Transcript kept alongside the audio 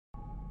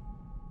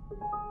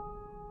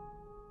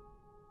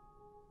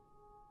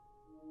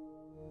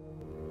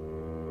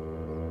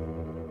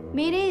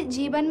मेरे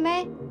जीवन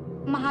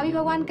में महावीर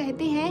भगवान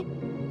कहते हैं,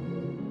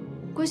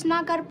 कुछ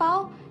ना कर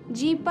पाओ,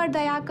 जीव पर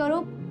दया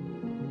करो।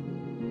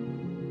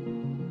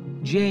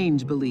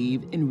 Jains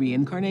believe in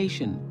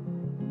reincarnation,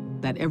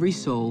 that every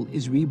soul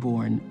is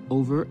reborn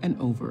over and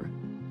over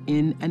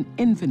in an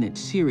infinite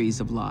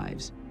series of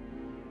lives.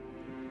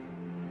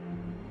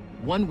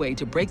 One way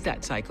to break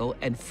that cycle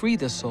and free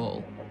the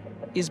soul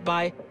is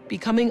by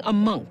becoming a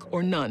monk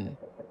or nun.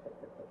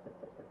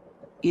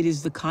 It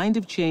is the kind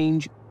of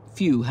change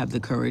few have the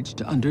courage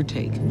to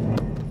undertake.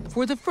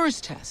 For the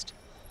first test,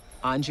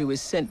 Anju is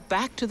sent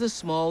back to the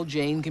small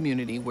Jain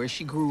community where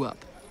she grew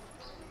up.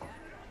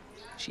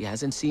 She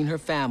hasn't seen her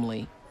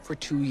family for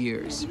 2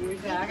 years.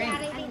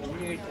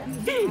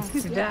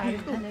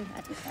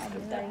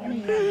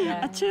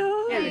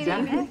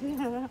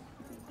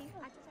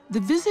 The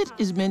visit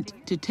is meant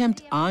to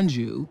tempt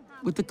Anju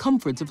with the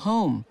comforts of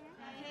home,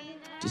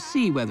 to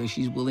see whether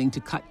she's willing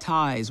to cut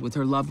ties with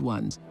her loved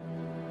ones.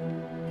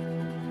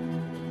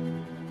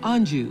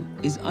 Anju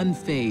is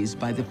unfazed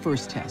by the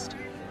first test,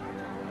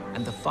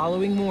 and the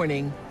following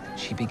morning,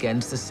 she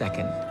begins the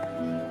second.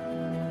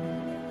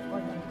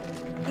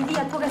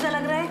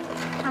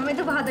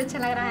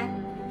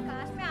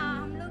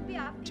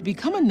 To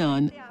become a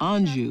nun,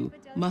 Anju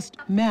must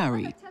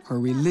marry her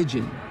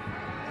religion.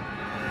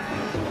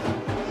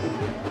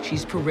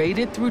 She's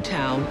paraded through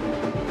town.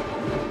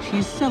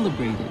 She's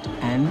celebrated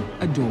and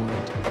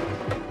adored,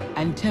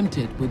 and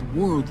tempted with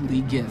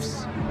worldly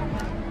gifts.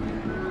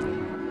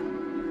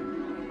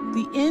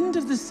 The end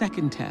of the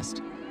second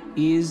test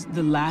is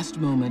the last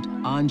moment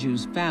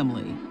Anju's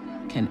family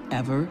can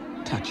ever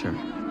touch her.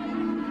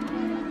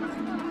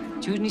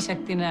 छू नहीं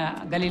सकती ना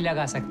गले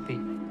लगा सकती।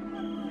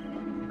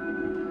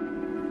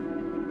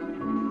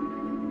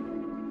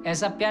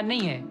 ऐसा प्यार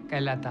नहीं है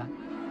कहलाता।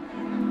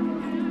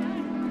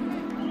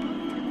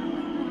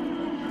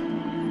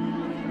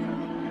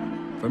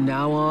 From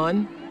now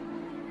on,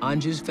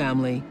 Anju's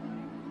family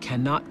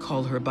cannot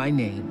call her by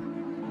name,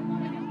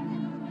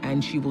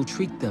 and she will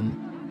treat them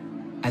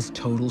as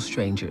total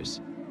strangers.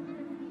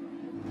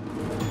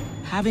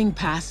 Having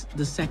passed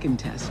the second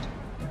test,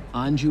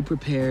 Anju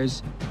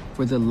prepares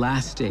for the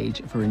last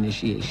stage of her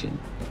initiation.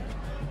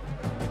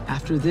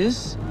 After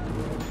this,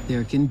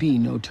 there can be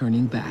no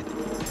turning back.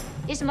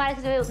 इस मार्ग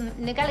से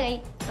निकल गई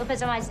तो फिर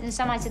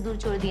समाज से दूर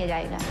छोड़ दिया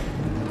जाएगा।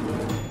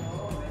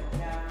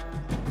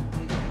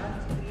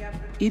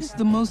 It's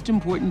the most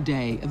important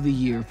day of the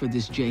year for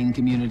this Jain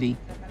community.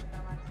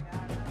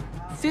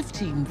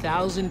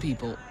 15,000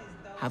 people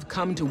have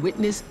come to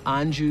witness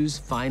Anju's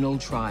final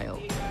trial.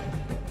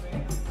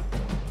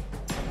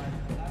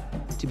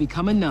 To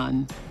become a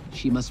nun,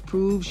 she must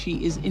prove she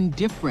is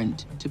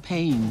indifferent to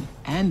pain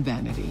and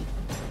vanity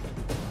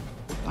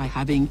by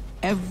having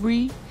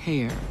every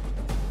hair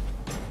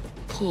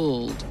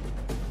pulled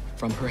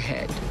from her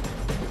head.